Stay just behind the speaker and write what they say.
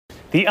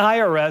The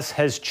IRS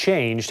has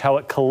changed how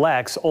it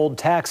collects old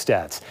tax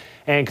debts.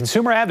 And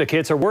consumer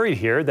advocates are worried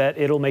here that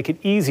it'll make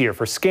it easier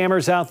for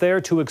scammers out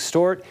there to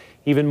extort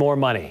even more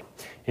money.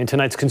 In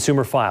tonight's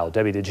Consumer File,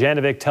 Debbie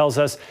Dujanoic tells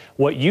us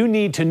what you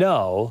need to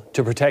know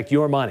to protect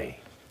your money.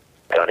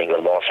 Regarding a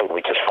lawsuit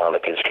we just filed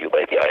against you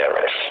by the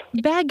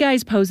IRS. Bad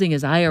guys posing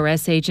as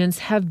IRS agents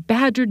have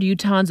badgered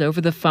Utahns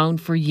over the phone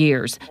for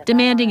years,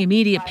 demanding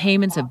immediate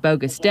payments of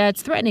bogus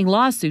debts, threatening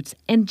lawsuits,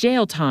 and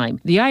jail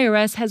time. The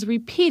IRS has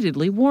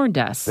repeatedly warned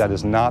us. That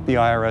is not the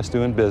IRS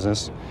doing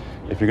business.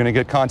 If you're going to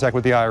get contact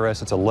with the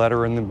IRS, it's a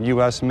letter in the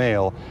U.S.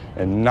 mail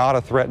and not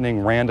a threatening,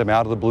 random,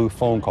 out-of-the-blue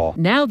phone call.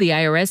 Now the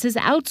IRS is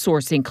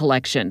outsourcing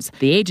collections.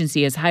 The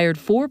agency has hired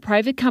 4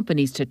 private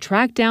companies to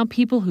track down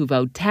people who've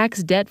owed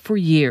tax debt for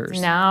years.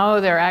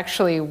 Now there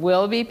actually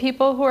will be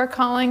people who are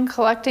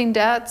collecting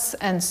debts,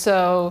 and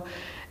so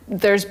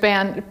there's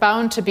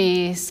bound to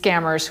be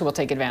scammers who will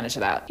take advantage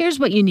of that. Here's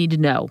what you need to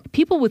know.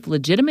 People with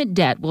legitimate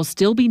debt will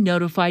still be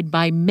notified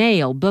by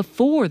mail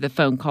before the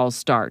phone calls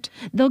start.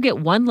 They'll get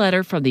one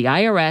letter from the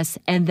IRS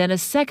and then a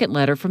second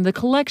letter from the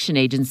collection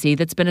agency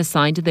that's been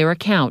assigned to their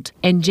account.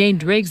 And Jane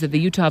Driggs of the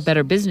Utah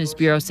Better Business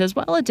Bureau says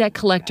while a debt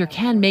collector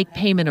can make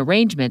payment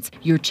arrangements,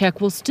 your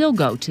check will still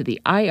go to the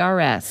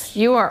IRS.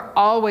 You are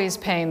always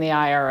paying the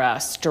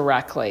IRS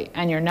directly,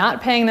 and you're not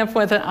paying them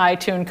with an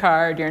iTunes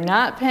card, you're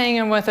not paying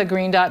them with a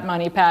Green Dot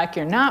money pack,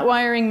 you're not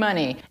wiring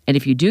money. And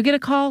if you do get a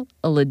call,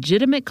 a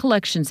legitimate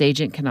collections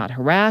agent cannot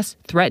harass,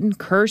 threaten,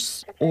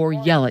 curse, or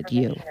yell at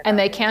you. And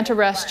they can't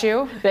arrest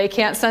you. They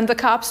can't send the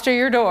cops to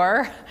your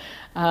door.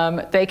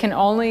 They can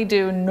only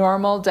do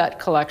normal debt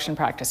collection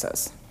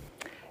practices.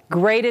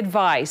 Great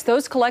advice.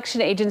 Those collection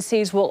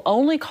agencies will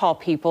only call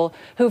people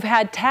who've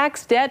had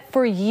tax debt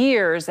for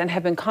years and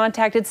have been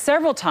contacted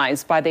several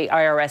times by the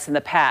IRS in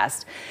the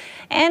past.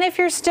 And if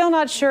you're still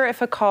not sure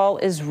if a call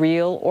is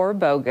real or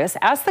bogus,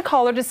 ask the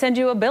caller to send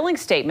you a billing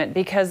statement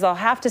because they'll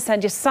have to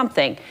send you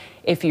something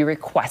if you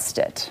request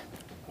it.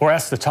 Or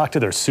ask to talk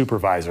to their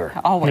supervisor.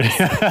 Always.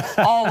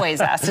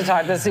 Always ask to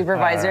talk to the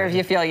supervisor if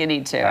you feel you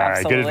need to. All right,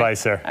 Absolutely. good advice,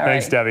 sir. All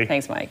Thanks, right. Debbie.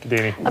 Thanks, Mike.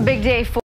 Deanie. A big day for